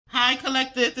Hi,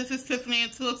 Collective. This is Tiffany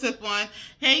Intuitive One.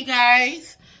 Hey,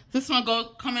 guys. Just want to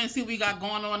come in and see what we got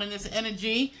going on in this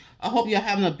energy. I hope you're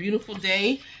having a beautiful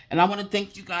day. And I want to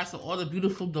thank you guys for all the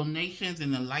beautiful donations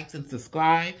and the likes and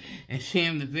subscribe and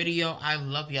sharing the video. I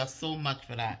love y'all so much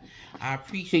for that. I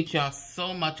appreciate y'all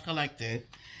so much, Collective.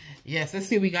 Yes, let's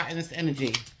see what we got in this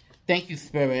energy. Thank you,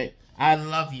 Spirit. I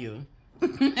love you.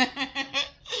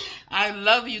 I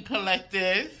love you,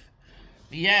 Collective.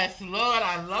 Yes, Lord,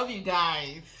 I love you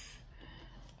guys.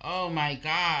 Oh my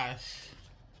gosh.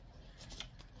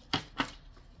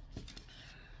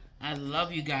 I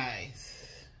love you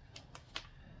guys.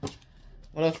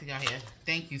 What else we got here?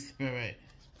 Thank you, Spirit.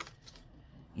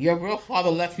 Your real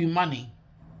father left you money.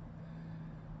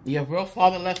 Your real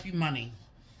father left you money.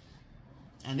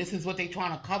 And this is what they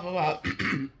trying to cover up.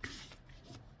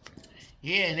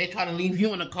 Yeah, and they try to leave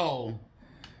you in the cold.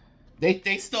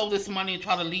 They stole this money and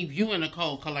try to leave you in the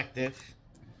cold, Collective.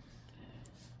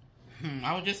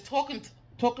 I was just talking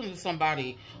to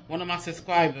somebody, one of my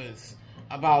subscribers,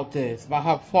 about this, about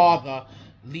her father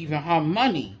leaving her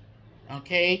money,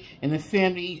 okay? And the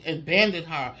family abandoned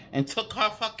her and took her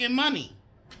fucking money.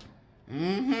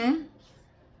 Then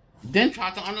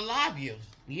tried to unalive you.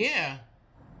 Yeah.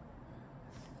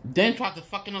 Then tried to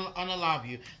fucking unalive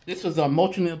you. This was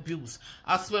emotional abuse.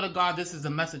 I swear to God, this is the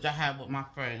message I had with my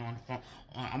friend on the phone.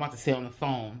 I'm about to say on the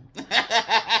phone.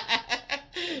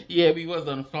 Yeah, we was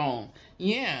on the phone.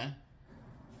 Yeah.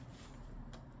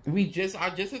 I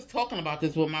just was talking about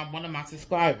this with one of my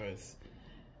subscribers.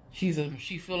 She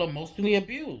feel emotionally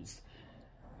abused.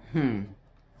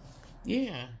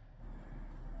 Yeah.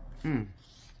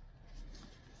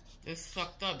 It's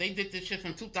fucked up. They did this shit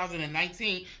from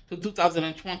 2019 to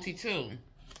 2022.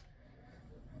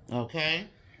 Okay?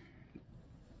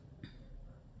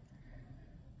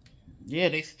 Yeah,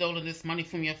 they stolen this money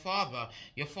from your father.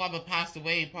 Your father passed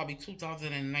away in probably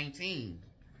 2019.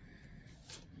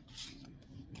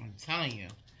 I'm telling you.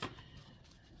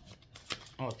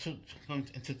 Oh,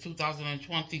 into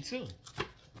 2022.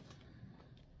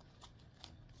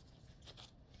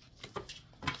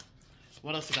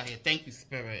 What else we got here? Thank you,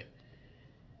 Spirit.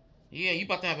 Yeah, you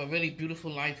about to have a really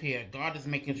beautiful life here. God is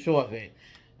making sure of it.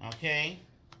 Okay?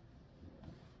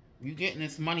 You getting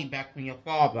this money back from your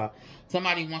father.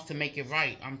 Somebody wants to make it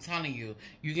right. I'm telling you.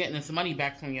 You getting this money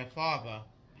back from your father.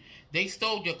 They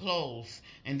stole your clothes,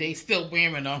 and they still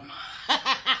wearing them.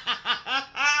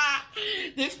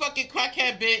 This fucking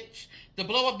crackhead bitch, the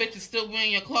blow-up bitch is still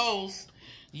wearing your clothes.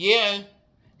 Yeah.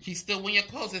 She's still wearing your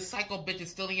clothes. This psycho bitch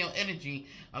is still in your energy.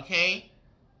 Okay?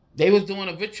 They was doing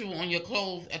a ritual on your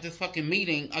clothes at this fucking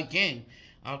meeting again.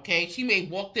 Okay? She may have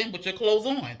walked in with your clothes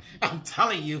on. I'm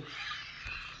telling you.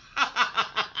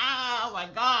 Oh my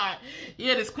God.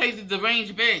 Yeah, this crazy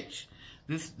deranged bitch.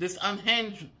 This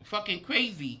unhinged fucking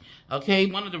crazy. Okay?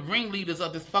 One of the ringleaders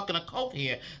of this fucking occult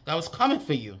here that was coming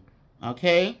for you.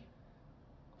 Okay?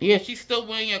 Yeah, she's still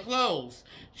wearing your clothes.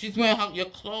 She's wearing your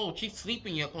clothes. She's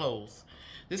sleeping in your clothes.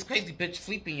 This crazy bitch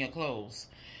sleeping in your clothes.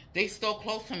 They stole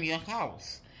clothes from your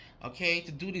house. Okay?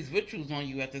 To do these rituals on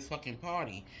you at this fucking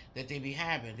party that they be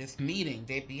having. This meeting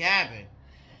they be having.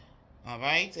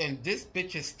 Alright? And this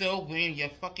bitch is still wearing your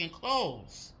fucking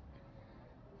clothes.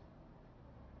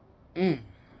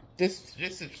 This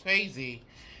is crazy.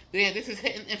 Yeah, this is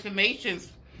hidden information.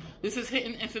 This is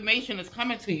hidden information that's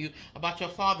coming to you about your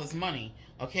father's money.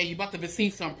 Okay? You're about to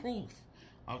receive some proof.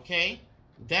 Okay?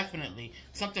 Definitely.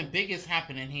 Something big is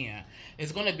happening here.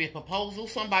 It's going to be a proposal.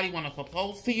 Somebody want to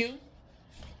propose to you.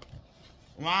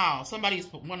 Wow.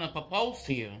 Somebody's want to propose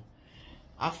to you.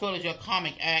 I feel it's your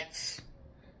karmic ex.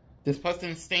 This person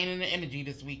is staying in the energy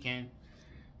this weekend.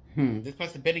 This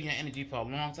person been in your energy for a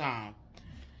long time.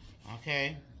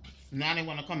 Okay? Now they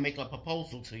want to come make a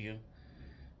proposal to you.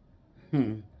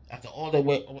 After all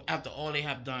they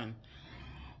have done.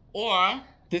 Or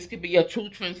this could be a true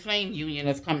twin flame union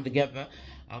that's come together.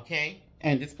 Okay?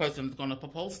 And this person is going to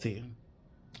propose to you.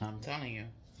 I'm telling you.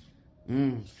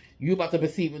 You're about to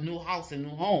receive a new house, a new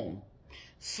home.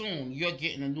 Soon, you're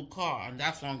getting a new car. And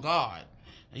that's on God.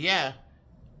 Yeah.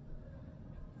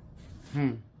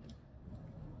 And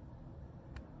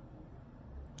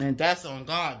that's on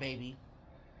God, baby.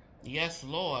 Yes,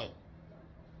 Lord.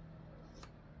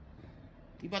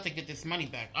 You about to get this money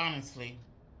back, honestly.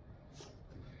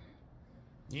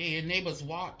 Yeah, your neighbors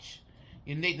watch.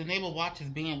 The neighbor watch is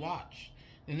being watched.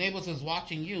 The neighbors is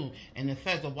watching you, and the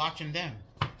feds are watching them.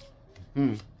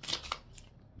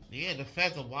 Yeah, the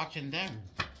feds are watching them.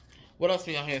 What else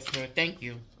we got here, Spirit? Thank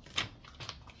you.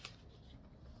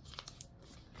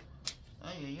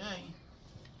 Ay, ay, ay.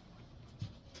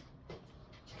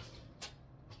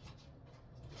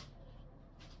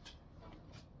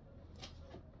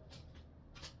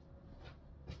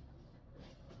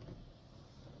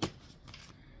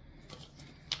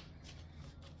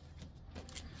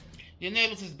 Your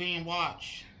neighbors is being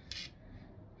watched.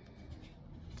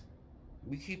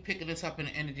 We keep picking this up in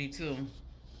the energy too.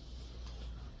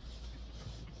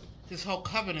 This whole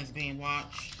covenant is being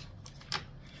watched.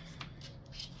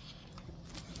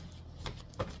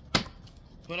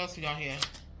 What else we got here?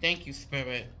 Thank you,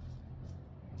 Spirit.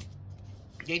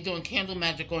 They doing candle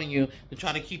magic on you to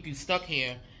try to keep you stuck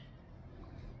here.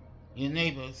 Your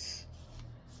neighbors.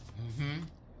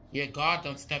 Yeah, God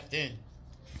done stepped in.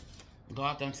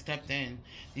 God done stepped in.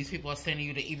 These people are sending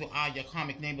you the evil eye. Your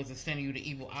karmic neighbors are sending you the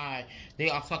evil eye. They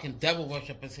are fucking devil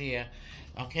worshippers here.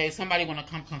 Okay, somebody want to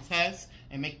come confess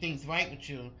and make things right with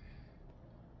you.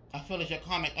 I feel it's your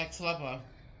karmic ex-lover.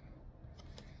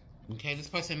 Okay, this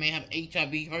person may have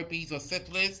HIV, herpes, or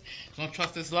syphilis. Don't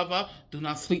trust this lover. Do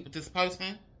not sleep with this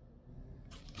person.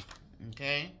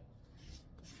 Okay.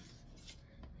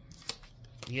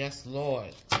 Yes,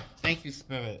 Lord. Thank you,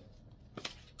 Spirit.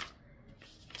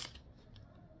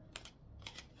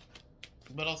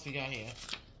 What else we got here?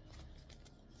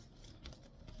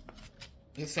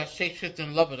 This is a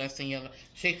shape-shifting lover that's in your life.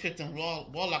 Shape-shifting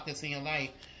warlock that's in your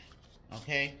life.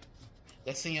 Okay?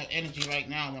 That's in your energy right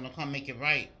now. Want to come make it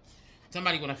right.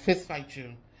 Somebody want to fist fight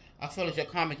you. I feel it's your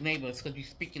karmic neighbors because you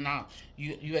speaking out.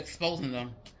 You exposing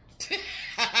them.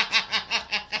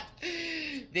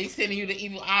 They sending you the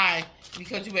evil eye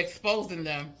because you exposing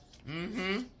them.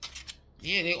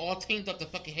 Yeah, they all teamed up to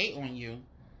fucking hate on you.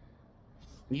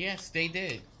 Yes, they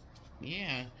did.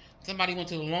 Yeah. Somebody went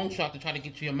to the loan shark to try to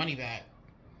get you your money back.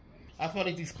 I feel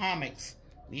like these comics.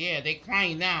 Yeah, they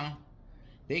crying now.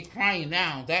 They crying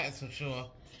now, that is for sure.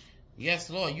 Yes,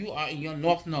 Lord, you are in your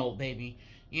north node, baby.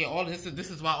 Yeah, all this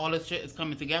is why all this shit is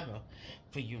coming together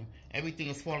for you. Everything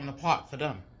is falling apart for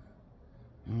them.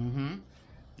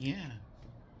 Yeah.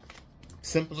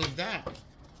 Simple as that.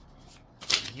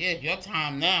 Yeah, it's your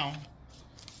time now.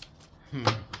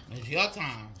 It's your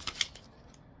time.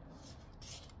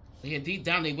 Yeah, deep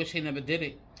down they wish they never did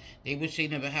it. They wish they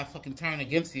never had fucking turned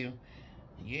against you.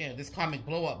 Yeah, this karmic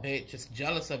blow up bitch just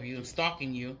jealous of you and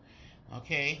stalking you.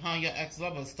 Okay, your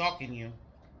ex-lover is stalking you.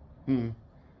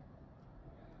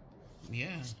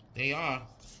 Yeah, they are.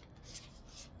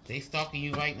 They stalking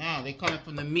you right now. They coming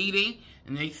from the meeting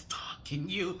and they stalking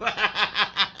you.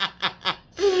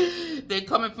 They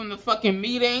coming from the fucking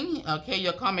meeting. Okay,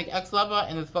 your karmic ex-lover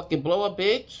and this fucking blow up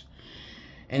bitch.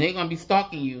 And they're gonna be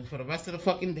stalking you for the rest of the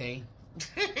fucking day.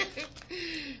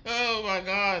 Oh my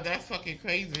God, that's fucking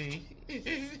crazy.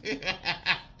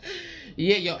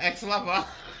 Yeah, your ex-lover.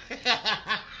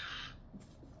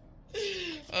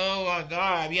 Oh my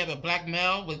God, you have a black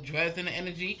male with dreads in the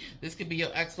energy. This could be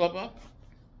your ex-lover.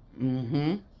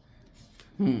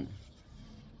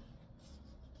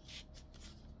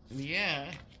 Yeah,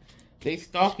 they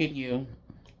stalking you.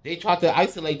 They tried to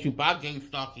isolate you by gang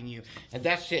stalking you, and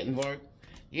that shouldn't work.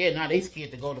 Yeah, now they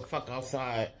scared to go the fuck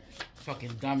outside.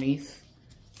 Fucking dummies.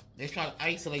 They try to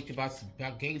isolate you by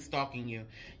gang stalking you.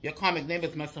 Your karmic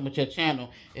neighbors messing with your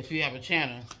channel, if you have a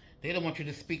channel. They don't want you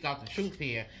to speak out the truth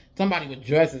here. Somebody with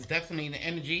dreads is definitely in the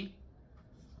energy.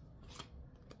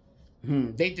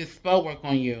 They did spell work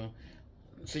on you.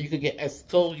 So you could get an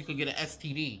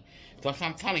STD. So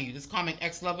I'm telling you, this karmic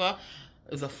ex-lover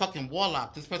is a fucking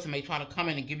warlock. This person may try to come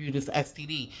in and give you this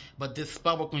STD, but this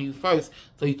spell work on you first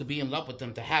so you could be in love with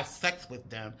them, to have sex with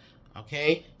them,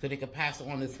 okay? So they could pass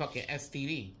on this fucking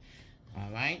STD, all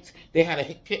right? They had a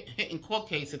hit in court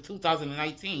case in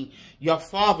 2019. Your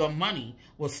father's money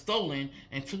was stolen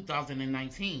in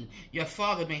 2019. Your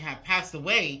father may have passed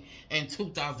away in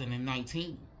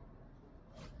 2019,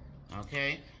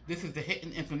 okay? This is the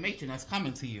hidden information that's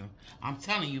coming to you. I'm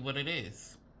telling you what it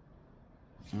is.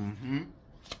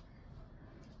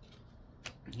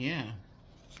 Yeah.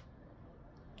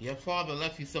 Your father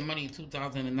left you some money in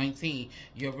 2019.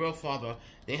 Your real father,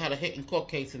 they had a hit in court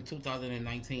case in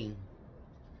 2019.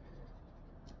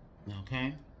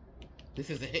 Okay? This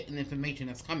is the hidden information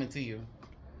that's coming to you.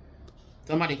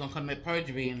 Somebody gonna commit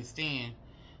perjury in the stand.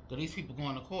 So these people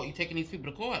going to court. You taking these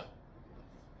people to court.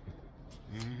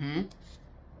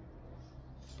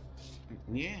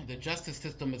 Yeah, the justice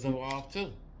system is involved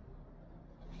too.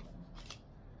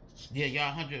 Yeah, y'all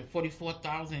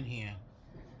 144,000 here.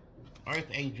 Earth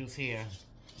angels here.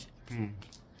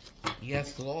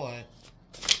 Yes, Lord.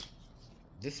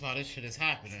 This is why this shit is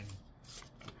happening.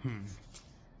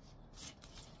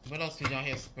 What else did y'all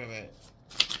hear, Spirit?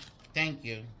 Thank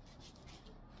you.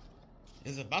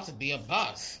 It's about to be a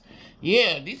bus.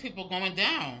 Yeah, these people going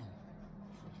down.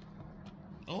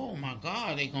 Oh my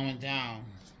God, they going down.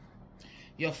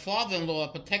 Your father-in-law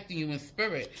protecting you in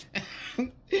spirit.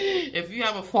 If you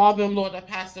have a father-in-law that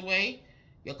passed away,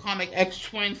 your karmic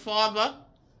ex-twin father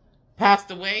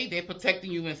passed away. They're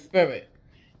protecting you in spirit.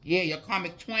 Yeah, your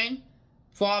karmic twin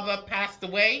father passed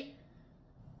away.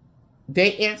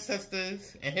 Their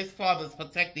ancestors and his father's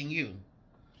protecting you.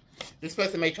 This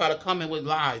person may try to come in with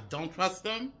lies. Don't trust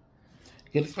them.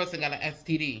 Yeah, this person got an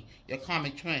STD. Your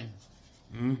karmic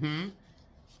twin.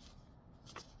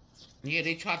 Yeah,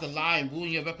 they tried to lie and ruin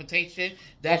your reputation.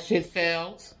 That shit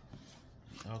fails.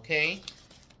 Okay?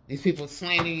 These people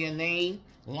slandering your name,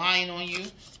 lying on you.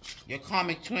 Your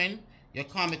karmic twin, your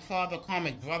karmic father,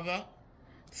 karmic brother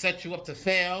set you up to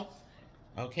fail.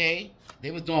 Okay? They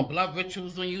was doing blood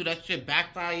rituals on you. That shit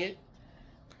backfired.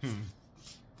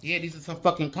 Yeah, these are some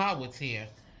fucking cowards here.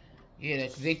 Yeah,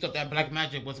 they thought that black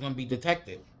magic was going to be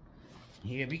detected.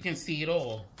 Yeah, we can see it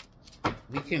all.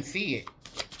 We can see it.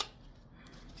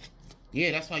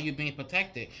 Yeah, that's why you're being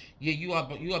protected. Yeah, you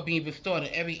are being restored in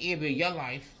every area of your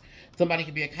life. Somebody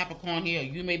could be a Capricorn here. Or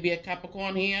you may be a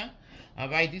Capricorn here. All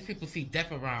right, these people see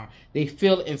death around. They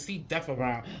feel and see death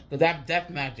around. But that death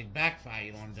magic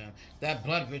backfired on them. That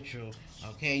blood ritual.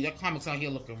 Okay, your comics out here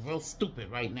looking real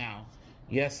stupid right now.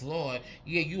 Yes, Lord.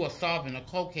 Yeah, you are solving a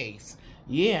cold case.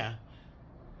 Yeah.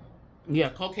 Yeah,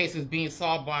 cold case is being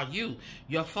solved by you.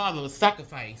 Your father was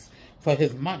sacrificed for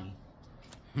his money.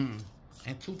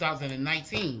 In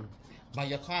 2019 by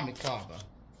your karmic father.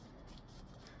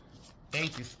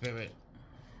 Thank you, Spirit.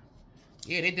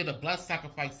 Yeah, they did a blood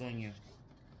sacrifice on you.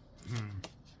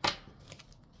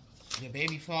 Your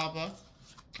baby father,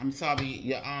 I'm sorry,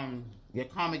 your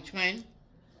karmic twin,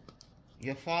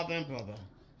 your father and brother.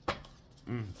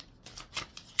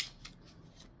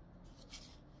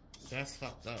 That's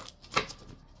fucked up.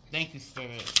 Thank you,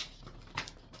 Spirit.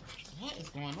 What is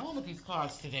going on with these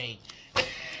cards today?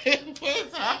 What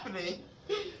is happening?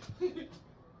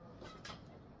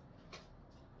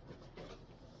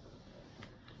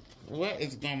 What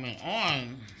is going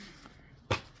on?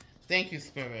 Thank you,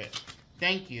 Spirit.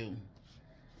 Thank you.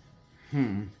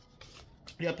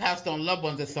 Your passed on loved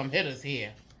ones are some hitters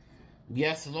here.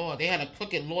 Yes, Lord. They had a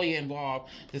crooked lawyer involved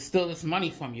to steal this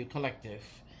money from you, collective.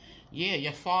 Yeah,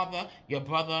 your father, your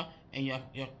brother, and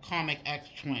your karmic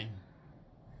ex-twin.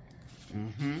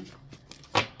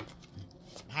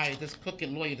 Hired this crooked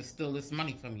lawyer to steal this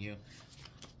money from you.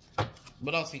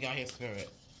 What else you got here, Spirit?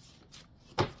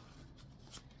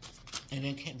 And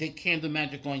then they candle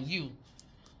magic on you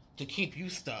to keep you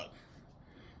stuck.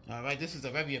 Alright, this is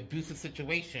a very abusive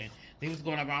situation. They was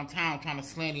going around town trying to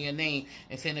slander your name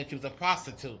and saying that you was a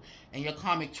prostitute. And your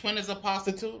karmic twin is a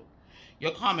prostitute.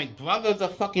 Your karmic brother's a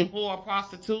fucking whore,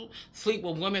 prostitute. Sleep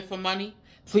with women for money.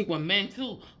 Sleep with men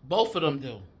too. Both of them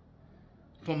do.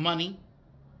 For money.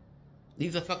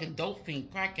 These are fucking dope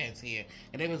fiend crackheads here.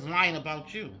 And they was lying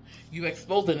about you. You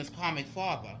exposing his karmic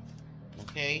father.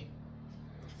 Okay?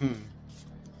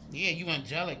 Yeah, you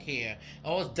angelic here.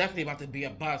 Oh, it's definitely about to be a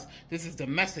bust. This is the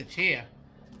message here.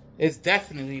 It's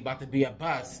definitely about to be a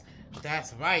bust.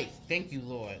 That's right. Thank you,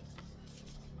 Lord.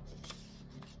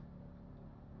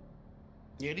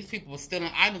 Yeah, these people were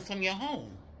stealing items from your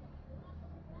home.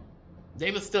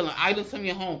 They were stealing items from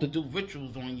your home to do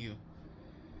rituals on you.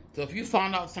 So if you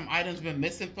found out some items been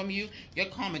missing from you, your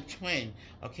karmic twin,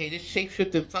 okay, this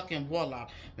shape-shifting fucking warlock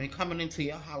been coming into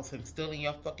your house and stealing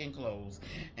your fucking clothes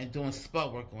and doing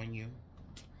spell work on you.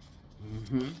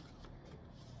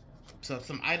 So if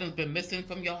some items been missing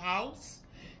from your house,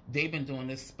 they've been doing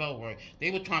this spell work.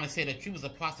 They were trying to say that you was a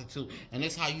prostitute and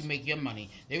this is how you make your money.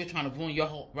 They were trying to ruin your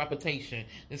whole reputation.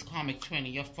 This karmic twin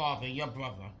and your father and your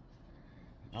brother.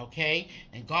 Okay?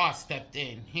 And God stepped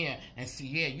in here and see,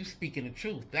 yeah, you speaking the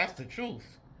truth. That's the truth.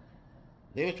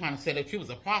 They were trying to say that you was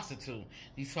a prostitute.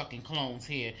 These fucking clones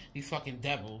here. These fucking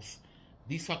devils.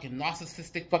 These fucking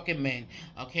narcissistic fucking men,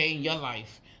 okay, in your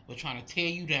life were trying to tear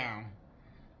you down.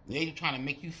 They were trying to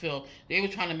make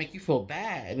you feel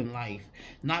bad in life.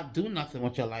 Not do nothing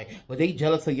with your life. But they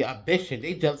jealous of your ambition.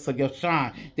 They jealous of your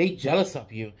shine. They jealous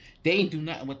of you. They ain't do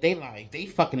nothing with their life. They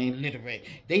fucking illiterate.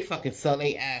 They fucking sell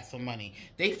their ass for money.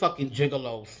 They fucking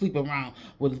gigolo. Sleep around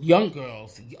with young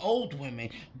girls, old women,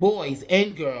 boys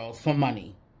and girls for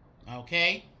money.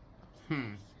 Okay?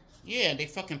 Yeah, they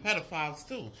fucking pedophiles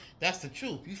too. That's the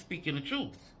truth. You speaking the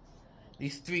truth.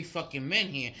 These three fucking men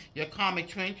here. Your karmic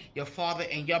twin, your father,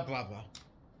 and your brother.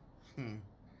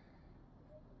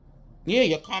 Yeah,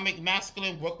 your karmic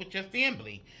masculine work with your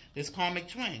family. This karmic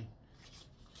twin.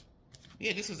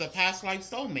 Yeah, this is a past life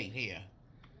soulmate here.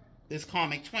 This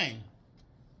karmic twin.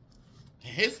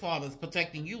 And his father's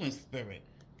protecting you in spirit.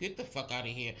 Get the fuck out of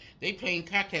here. They playing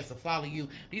crackheads to follow you.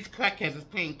 These crackheads is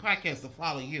playing crackheads to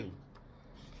follow you.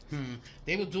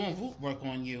 They were doing root work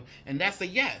on you. And that's a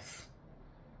yes.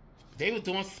 They were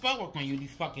doing spell work on you,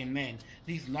 these fucking men.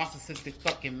 These narcissistic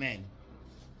fucking men.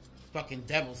 fucking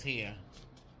devils here.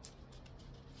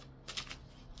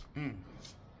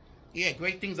 Yeah,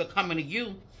 great things are coming to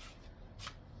you.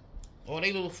 Or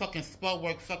they little fucking spell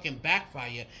work fucking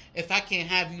backfire. If I can't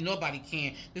have you, nobody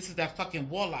can. This is that fucking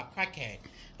warlock crackhead.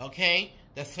 Okay?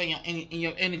 That's in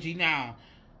your energy now.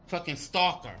 Fucking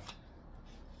stalker.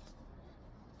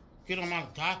 Get on my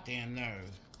goddamn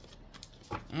nerve.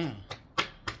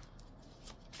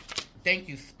 Thank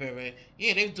you, Spirit.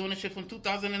 Yeah, they were doing this shit from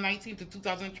 2019 to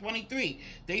 2023.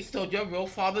 They stole your real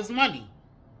father's money.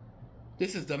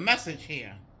 This is the message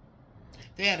here.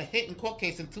 They had a hit and court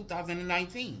case in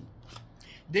 2019.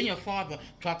 Then your father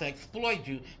tried to exploit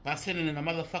you by sending in a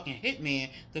motherfucking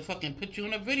hitman to fucking put you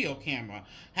in a video camera,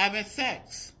 having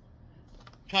sex,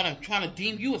 trying to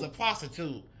deem you as a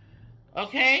prostitute.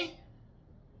 Okay?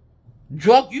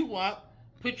 Drug you up,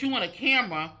 put you on a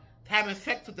camera, having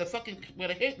sex with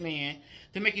with a hitman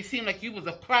to make it seem like you was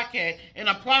a crackhead and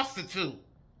a prostitute.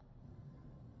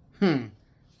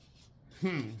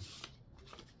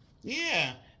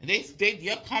 Yeah.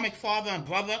 Your comic father and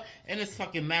brother and his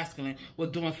fucking masculine were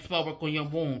doing spell work on your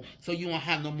womb so you won't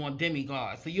have no more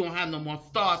demigods, so you won't have no more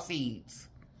star seeds.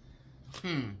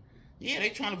 Yeah, they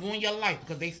trying to ruin your life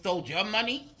because they stole your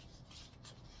money.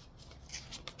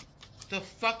 The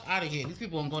fuck out of here. These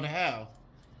people gonna go to hell.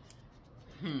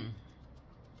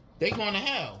 They going to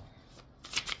hell.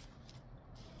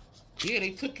 Yeah,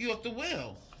 they took you off the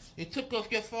will. They took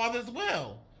off your father's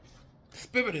will.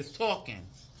 Spirit is talking.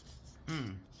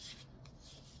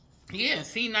 Yeah,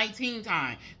 C19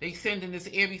 time. They sending this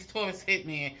Aries Taurus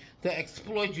hitman to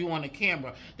exploit you on the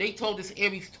camera. They told this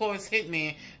Aries Taurus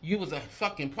hitman you was a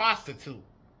fucking prostitute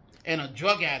and a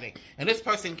drug addict. And this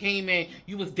person came in,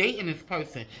 you was dating this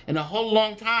person. And a whole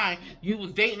long time, you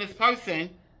was dating this person.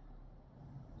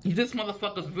 This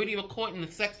motherfucker's video recording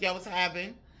the sex y'all was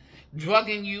having,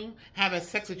 drugging you, having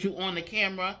sex with you on the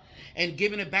camera, and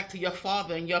giving it back to your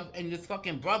father and this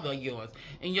fucking brother of yours,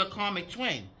 and your karmic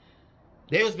twin.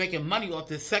 They was making money off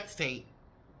this sex tape.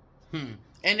 And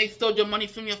they stole your money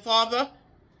from your father?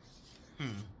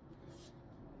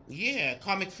 Yeah,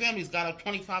 Karmic Family's got up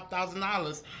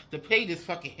 $25,000 to pay this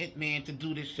fucking hitman to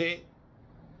do this shit.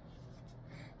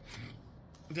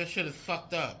 This shit is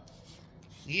fucked up.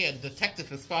 Yeah, the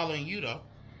detective is following you, though.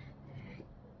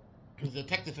 The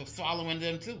detective is following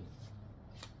them, too.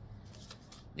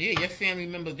 Yeah, your family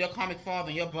members, your karmic father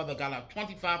and your brother got up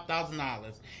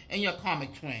 $25,000. And your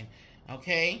karmic twin.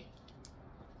 Okay?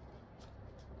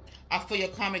 For your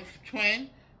karmic twin,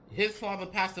 his father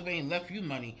passed away and left you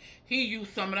money. He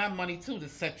used some of that money, too, to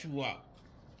set you up.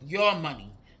 Your money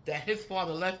that his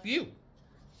father left you.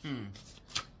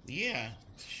 Yeah.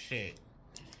 Shit.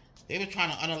 They were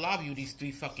trying to unalive you, these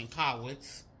three fucking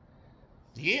cowards.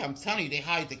 Yeah, I'm telling you, they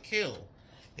hired to kill.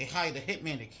 They hired the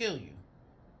hitman to kill you.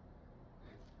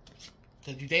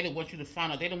 Because they didn't want you to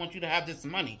find out. They didn't want you to have this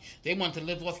money. They want to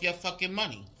live off your fucking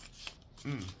money.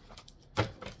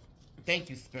 Thank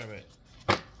you, Spirit.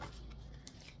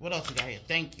 What else we got here?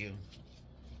 Thank you.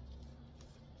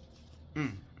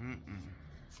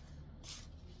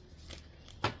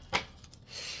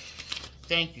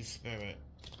 Thank you, Spirit.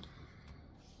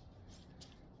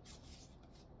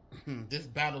 This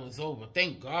battle is over.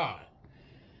 Thank God.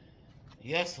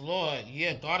 Yes, Lord.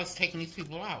 Yeah, God is taking these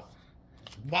people out.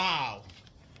 Wow.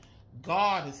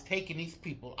 God is taking these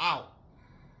people out.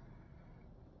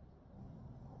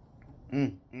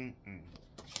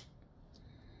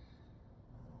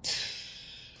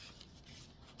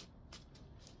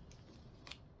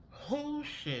 Oh,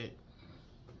 shit.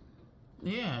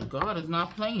 Yeah, God is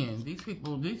not playing. These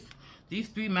people, these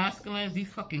three masculines, these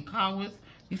fucking cowards,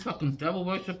 these fucking devil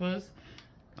worshippers,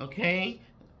 okay?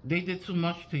 They did too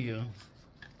much to you.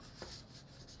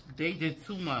 They did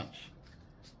too much.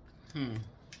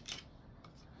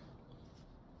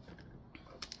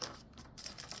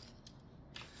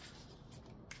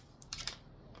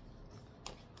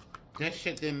 That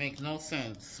shit didn't make no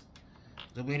sense.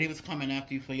 The way they was coming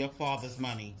after you for your father's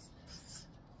money.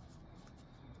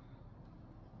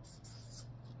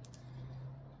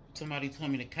 Somebody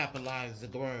told me to capitalize the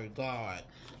word God.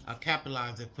 I'll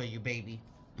capitalize it for you, baby.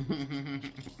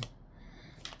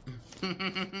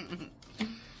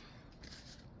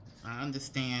 I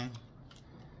understand.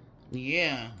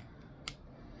 Yeah.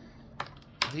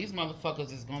 These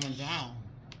motherfuckers is going down.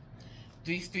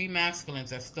 These three masculines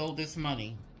that stole this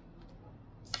money.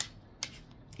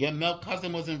 Your male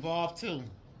cousin was involved too.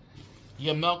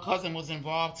 Your male cousin was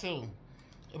involved too.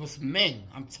 It was men,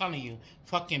 I'm telling you.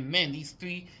 Fucking men. These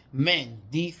three men.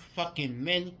 These fucking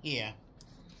men here.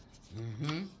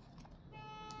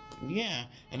 Yeah.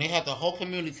 And they had the whole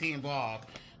community involved.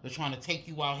 They're trying to take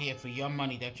you out here for your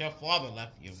money that your father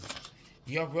left you.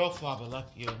 Your real father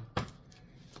left you.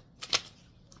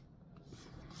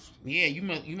 Yeah, you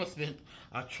must have been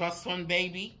a trust fund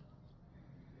baby.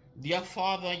 Your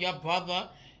father, your brother,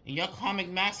 and your karmic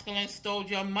masculine stole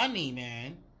your money,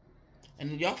 man.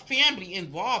 And your family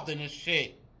involved in this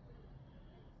shit.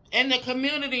 In the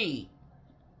community.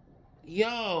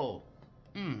 Yo.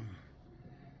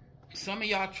 Some of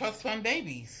y'all trust fund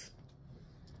babies.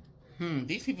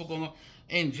 These people going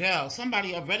in jail.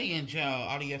 Somebody already in jail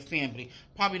out of your family.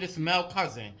 Probably this male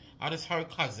cousin. Or this her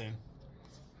cousin.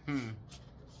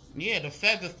 Yeah, the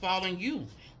feds is following you.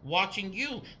 Watching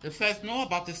you. The feds know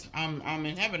about this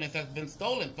inheritance that's been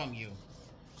stolen from you.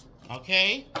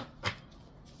 Okay?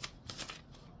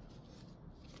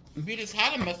 We just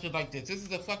had a message like this. This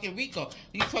is a fucking RICO.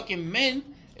 These fucking men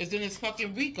is in this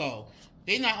fucking RICO.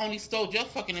 They not only stole your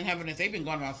fucking inheritance, they've been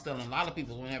going around stealing a lot of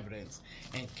people's inheritance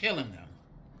and killing them.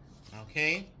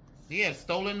 Okay? Yeah,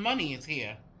 stolen money is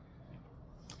here.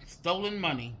 Stolen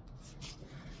money.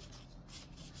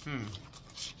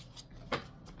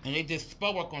 And they did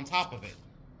spell work on top of it.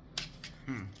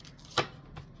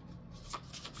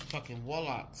 Fucking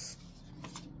warlocks.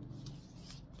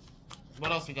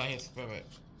 What else we got here, Spirit?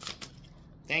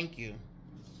 Thank you.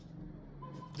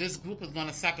 This group is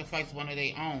gonna sacrifice one of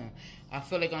their own. I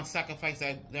feel they're gonna sacrifice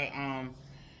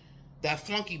that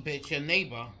flunky bitch, your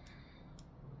neighbor.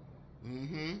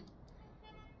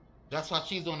 That's why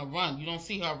she's on the run. You don't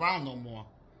see her around no more.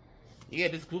 Yeah,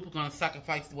 this group is gonna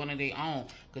sacrifice one of their own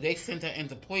because they sent her in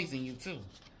to poison you too.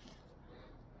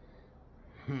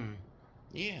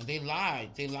 Yeah, they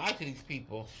lied. They lied to these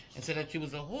people and said that you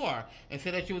was a whore and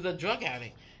said that you was a drug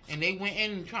addict. And they went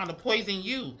in trying to poison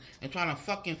you and trying to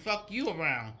fucking fuck you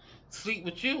around, sleep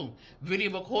with you,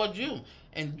 video record you,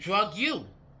 and drug you.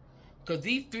 Because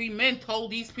these 3 men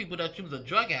told these people that you was a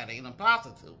drug addict and a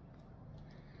prostitute.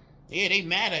 Yeah, they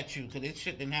mad at you because this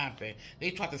shit didn't happen. They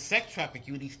tried to sex traffic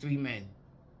you, these 3 men.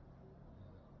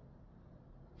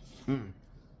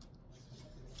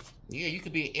 Yeah, you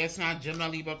could be an air sign, Gemini,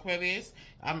 Libra, Aquarius.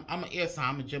 I'm an air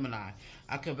sign, I'm a Gemini.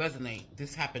 I can resonate.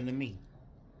 This happened to me.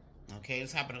 Okay,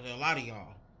 this happened to a lot of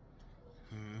y'all.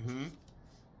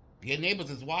 Your neighbors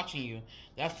is watching you.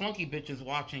 That flunky bitch is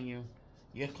watching you.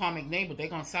 Your karmic neighbor, they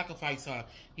gonna sacrifice her.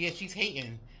 Yeah, she's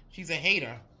hating. She's a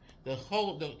hater. The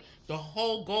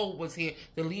whole goal was here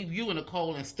to leave you in the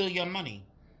cold and steal your money.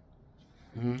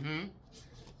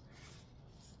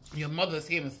 Your mother's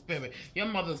here in spirit. Your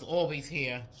mother's always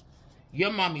here.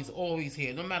 Your mommy's always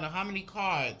here. No matter how many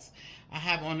cards I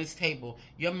have on this table,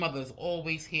 your mother's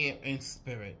always here in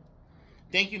spirit.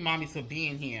 Thank you, mommy, for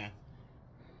being here.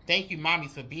 Thank you, mommy,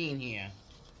 for being here.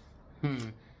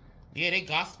 Yeah, they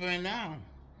gospeling now.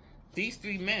 These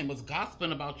 3 men was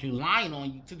gospeling about you, lying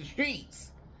on you to the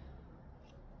streets.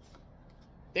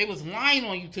 They was lying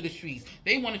on you to the streets.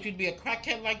 They wanted you to be a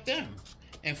crackhead like them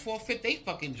and forfeit their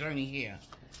fucking journey here.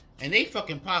 And they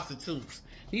fucking prostitutes.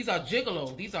 These are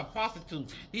gigolos. These are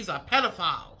prostitutes. These are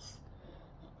pedophiles.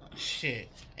 Shit.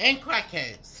 And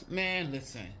crackheads. Man,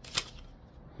 listen.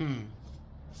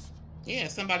 Yeah,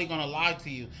 somebody gonna lie to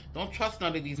you. Don't trust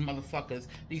none of these motherfuckers.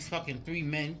 These fucking 3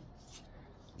 men.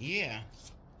 Yeah.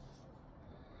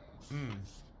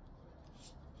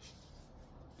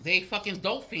 They fucking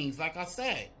dope fiends, like I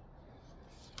said.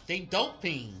 They dope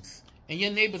fiends. And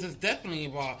your neighbors is definitely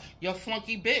involved. Your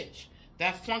flunky bitch.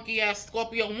 That flunky ass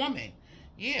Scorpio woman.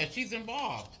 Yeah, she's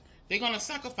involved. They're gonna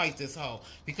sacrifice this hoe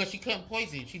because she couldn't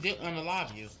poison you. She didn't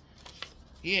unalive you.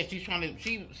 Yeah, she's trying to.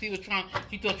 She thought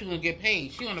she was gonna get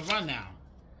paid. She on the run now.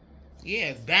 Yeah,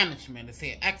 it's banishment. It's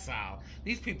here exile.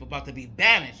 These people about to be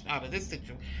banished out of this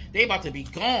situation. They about to be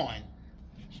gone.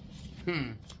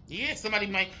 Yeah, somebody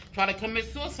might try to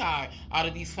commit suicide out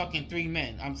of these fucking 3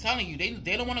 men. I'm telling you,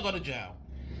 they don't want to go to jail.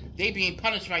 They being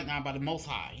punished right now by the Most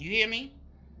High. You hear me?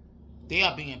 They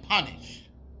are being punished.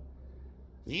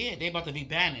 Yeah, they about to be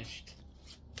banished.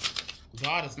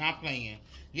 God is not playing.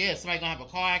 Yeah, somebody gonna have a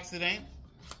car accident.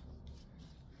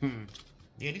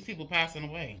 Yeah, these people passing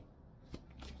away.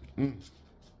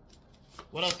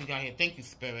 What else we got here? Thank you,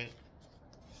 Spirit.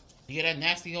 You hear that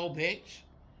nasty old bitch?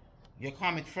 Your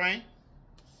karmic friend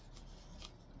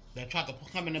that tried to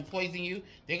come in and poison you,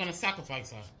 they're gonna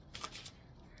sacrifice her.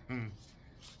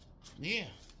 Yeah.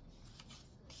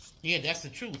 Yeah, that's the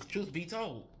truth. Truth be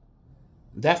told.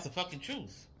 That's the fucking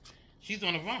truth. She's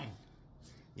on the run.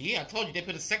 Yeah, I told you they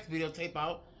put a sex videotape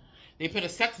out. They put a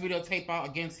sex videotape out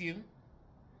against you.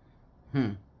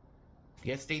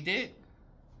 Yes, they did.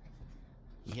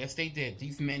 Yes, they did.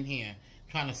 These men here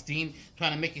trying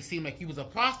to make it seem like you was a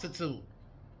prostitute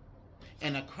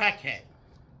and a crackhead,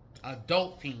 a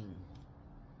dope fiend.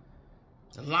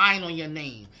 lying on your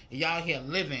name. And y'all here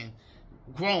living,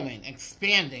 growing,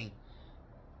 expanding,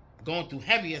 going through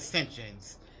heavy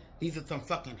ascensions. These are some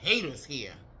fucking haters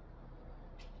here.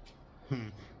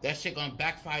 That shit gonna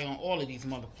backfire on all of these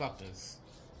motherfuckers.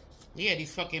 Yeah,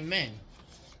 these fucking men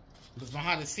was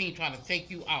behind the scene trying to take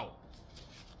you out.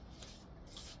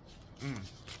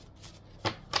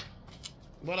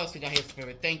 What else we got here,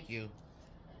 Spirit? Thank you.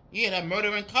 Yeah, that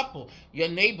murdering couple. Your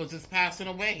neighbors is passing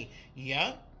away.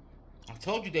 Yeah. I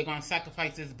told you they're gonna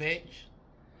sacrifice this bitch.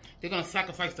 They're gonna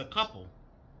sacrifice the couple.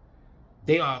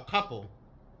 They are a couple.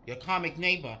 Your karmic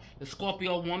neighbor, the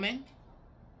Scorpio woman,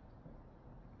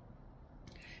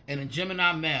 and the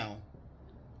Gemini male.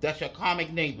 That's your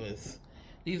karmic neighbors.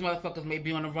 These motherfuckers may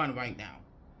be on the run right now.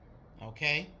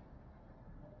 Okay?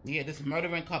 Yeah, this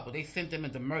murdering couple, they sent them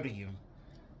in to murder you.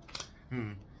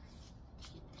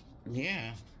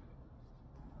 Yeah.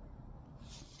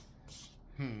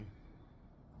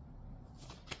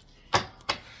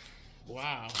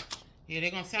 Wow. Yeah,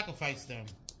 they're gonna sacrifice them.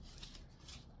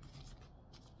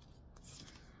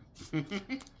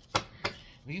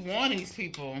 We warn these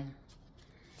people.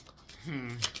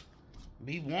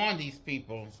 We warn these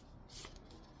people.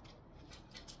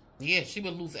 Yeah, she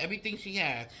would lose everything she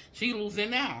has. She losing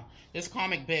now. This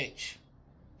karmic bitch.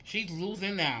 She's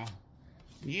losing now.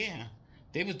 Yeah.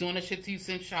 They was doing this shit to you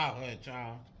since childhood,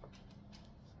 child.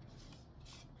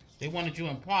 They wanted you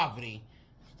in poverty.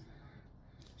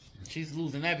 She's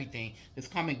losing everything. This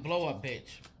karmic blow up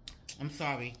bitch. I'm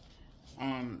sorry.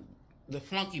 The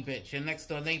flunky bitch, your next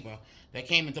door neighbor, that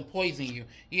came in to poison you.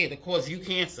 Yeah, to cause you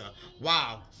cancer.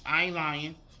 Wow. I ain't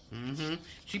lying.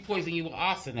 She poisoned you with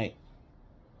arsenic.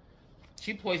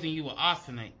 She poisoned you with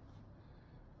arsenic.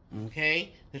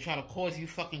 Okay? To try to cause you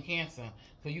fucking cancer.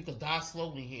 So you could die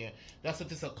slowly here. That's what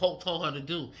this occult told her to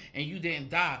do. And you didn't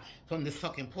die from this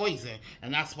fucking poison.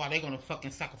 And that's why they're gonna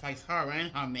fucking sacrifice her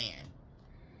and her man.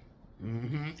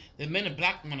 The Men in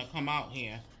Black wanna come out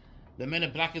here. The Men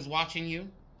in Black is watching you.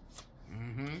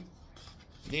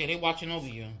 Yeah, they watching over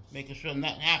you, making sure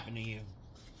nothing happened to you.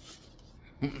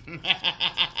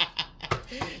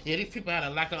 Yeah, these people had a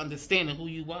lack of understanding who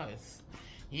you was.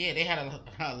 Yeah, they had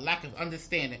a lack of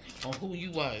understanding on who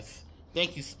you was.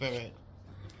 Thank you, Spirit.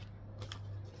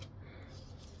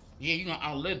 Yeah, you're gonna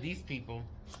outlive these people.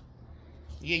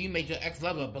 Yeah, you made your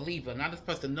ex-lover a believer. Now this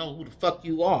person know who the fuck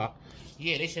you are.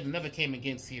 Yeah, they should have never came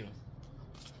against you.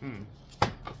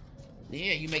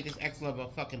 Yeah, you make this ex-lover a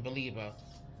fucking believer.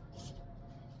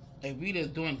 A reader's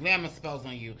doing glamour spells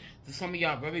on you. Some of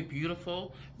y'all very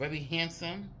beautiful, very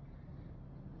handsome.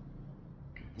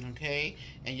 Okay?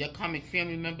 And your karmic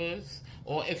family members,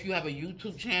 or if you have a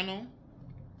YouTube channel,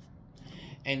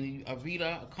 and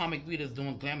a karmic reader is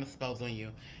doing glamour spells on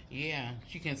you. Yeah,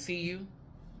 she can see you.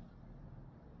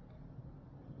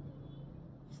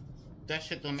 That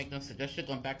shit don't make no sense. That shit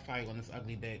gonna backfire on this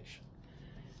ugly bitch.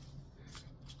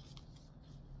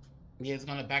 Yeah, it's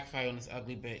gonna backfire on this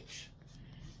ugly bitch.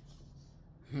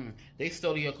 They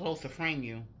stole your clothes to frame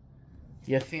you.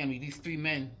 Your family, these three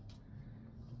men.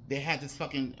 They had this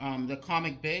fucking, the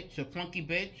karmic bitch, the funky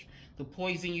bitch, to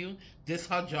poison you. This,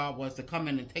 her job was to come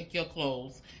in and take your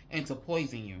clothes and to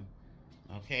poison you.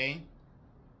 Okay?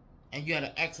 And you had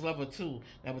an ex-lover too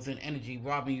that was in energy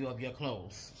robbing you of your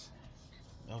clothes.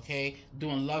 Okay?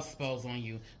 Doing love spells on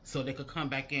you so they could come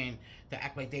back in to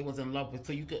act like they was in love with,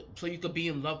 so you could be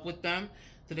in love with them,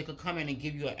 so they could come in and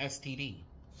give you an STD.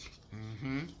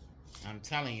 I'm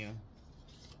telling you.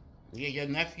 Yeah, your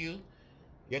nephew,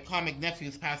 your karmic nephew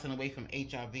is passing away from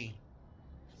HIV.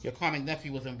 Your karmic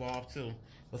nephew was involved too,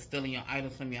 was stealing your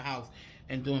items from your house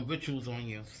and doing rituals on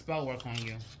you, spell work on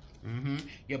you.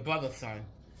 Your brother's son.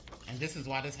 And this is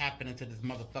why this happening to this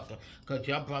motherfucker, because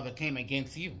your brother came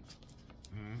against you.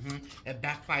 It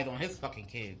backfired on his fucking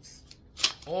kids.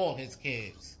 All his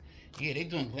kids. Yeah, they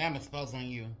doing glamour spells on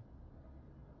you.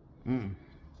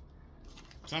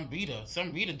 Some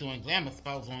reader doing glamour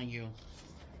spells on you.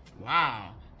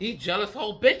 Wow. These jealous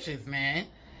hoe bitches, man.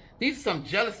 These are some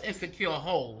jealous, insecure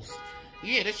hoes.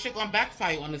 Yeah, this shit gonna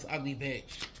backfire on this ugly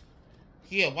bitch.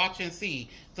 Yeah, watch and see.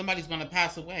 Somebody's gonna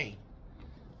pass away.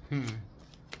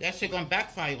 That shit gonna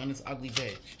backfire on this ugly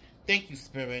bitch. Thank you,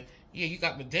 Spirit. Yeah, you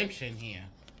got redemption here.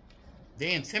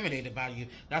 They're intimidated by you.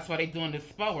 That's why they doing this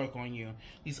spell work on you.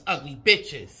 These ugly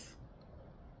bitches.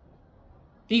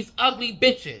 These ugly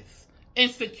bitches.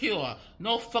 Insecure.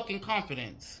 No fucking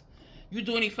confidence. You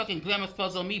do any fucking glamour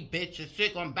spells on me, bitch, your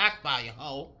shit gonna backfire,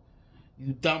 hoe.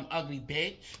 You dumb, ugly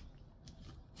bitch.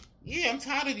 Yeah, I'm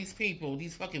tired of these people.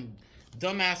 These fucking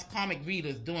dumbass comic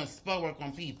readers doing spell work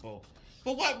on people.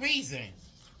 For what reason?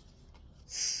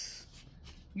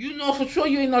 You know for sure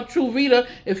you ain't no true reader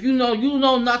if you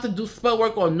know not to do spell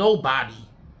work on nobody.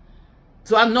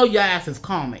 So I know your ass is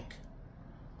karmic.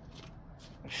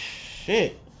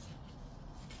 Shit.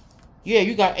 Yeah,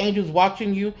 you got angels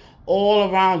watching you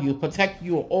all around you, protect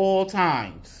you at all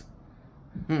times.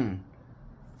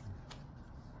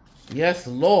 Yes,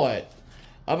 Lord.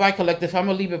 All right, collective. I'm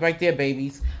going to leave it right there,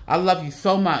 babies. I love you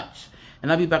so much.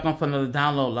 And I'll be back on for another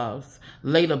download, loves.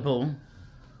 Later, boo.